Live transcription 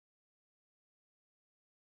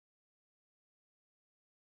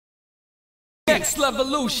Next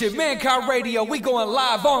Levelution, Mankind Radio, we going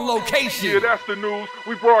live on location. Yeah, that's the news.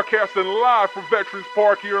 We broadcasting live from Veterans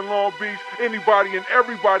Park here in Long Beach. Anybody and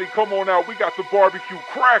everybody, come on out. We got the barbecue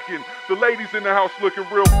cracking. The ladies in the house looking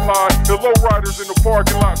real fly. The lowriders in the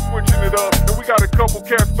parking lot switching it up. And we got a couple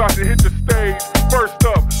cats about to hit the stage. First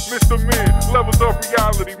up, Mr. Men, Levels of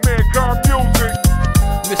Reality, Mankind Music.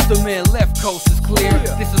 Mr. Men, left coast is clear.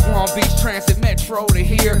 This is Long Beach Transit Metro to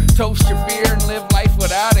hear. Toast your beer and live life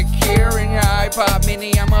without a care. In your iPod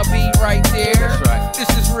mini, I'ma be right there. That's right. This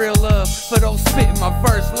is real love for those spitting my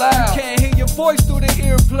verse loud. Can't hear your voice through the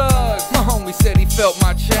earplugs. My homie said he felt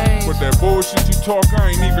my change. But that bullshit you talk,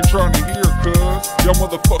 I ain't even trying to hear, cuz y'all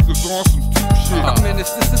motherfuckers on some deep shit. I'm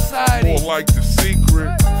menace to society. More like The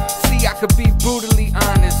Secret. See, I could be brutally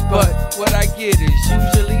honest, but what I get is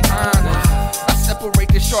usually honest. I separate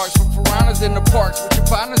the sharks from piranhas in the parks, with your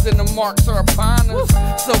partners in the marks or upon us.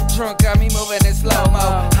 So drunk, got me moving in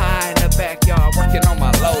slow-mo. High in the backyard, working on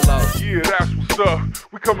my Lolo. Yeah, that's what's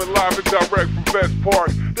up. We coming live and direct from Vets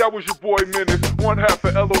Park. That was your boy Menace, one half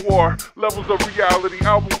of LOR. Levels of Reality,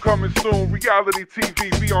 album coming soon. Reality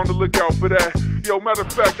TV, be on the lookout for that. Yo, matter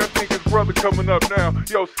of fact, I think his brother coming up now.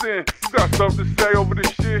 Yo, Sin, you got something to say over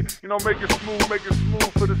this shit? You know, make it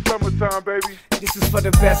smooth for the summertime, baby. This is for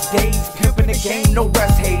the best days, pimping the game, no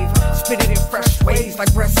rest have. Spit it in fresh ways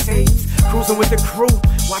like breast saves. Cruising with the crew,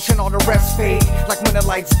 watching all the rest fade. Like when the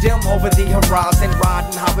lights dim over the horizon.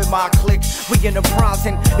 Riding high with my clique, we in the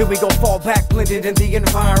prizing. Here we go, fall back, blended in the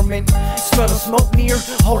environment. Smell the smoke near,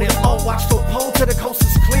 hold it low, watch the pole till the coast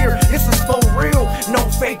is clear. This is for real, no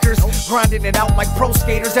fakers. Grinding it out like pro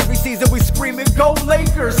skaters. Every season we screaming, go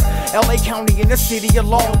Lakers. LA County in the city of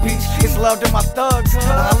Long Beach. It's love to my thugs,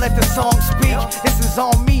 I let the song speak. This is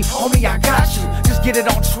on me, homie, I got you. Just get it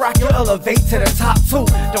on track, you'll elevate to the top too.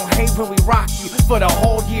 Don't hate when we rock you for the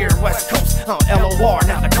whole year. West Coast, LOR,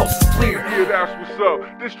 now the coast is clear. Yeah, that's what's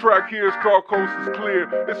up. This track here is called Coast is Clear.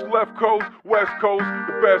 It's left coast, west coast,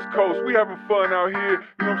 the best coast. We having fun out here.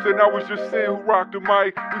 You know what I'm saying? That was just Sin who rocked the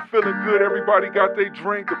mic. We feeling good. Everybody got their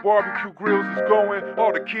drink. The barbecue grills is going.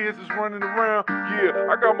 All the kids is running around. Yeah,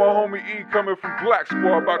 I got my homie E coming from Black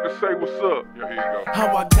Squad about to say what's up. Yeah, here you go.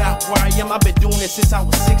 How I got where I am, I've been doing it since I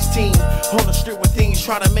was 16. On the street with things,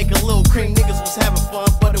 trying to make a little cream. Niggas was having fun,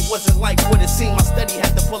 but it wasn't like what it seemed. My steady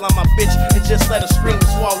had to pull out my bitch and just let her scream.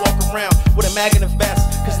 That's why I walk around with a mag in the vest.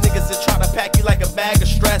 Cause niggas that try to pack you like a bag of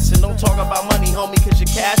stress. And don't talk about money, homie, cause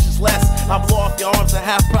your cash is less. I blow off your arms and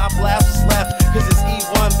half prop laughs is left. Cause it's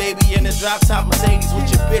E1, baby, in the drop top Mercedes.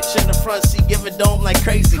 With your bitch in the front seat, give it dome like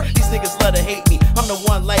crazy. These niggas love to hate me, I'm the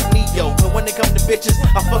one like me, yo. But when they come to bitches,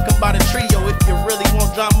 I fuck them by the trio. If you really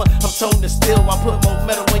want drama, I'm toned to still. I put more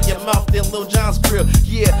metal in your mouth than Lil Jon's grill.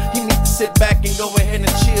 Yeah, you need to sit back and go ahead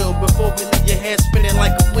and chill before we leave your head spinning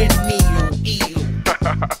like a windmill.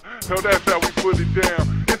 So that's how we put it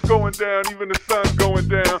down. It's going down, even the sun's going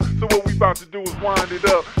down. So what we about to do is wind it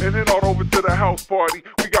up and head on over to the house party.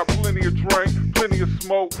 We got plenty of drink, plenty of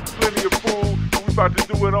smoke, plenty of food. So we about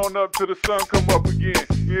to do it on up till the sun come up again.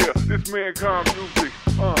 Yeah, this Mankind Music.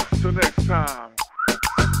 Till next time.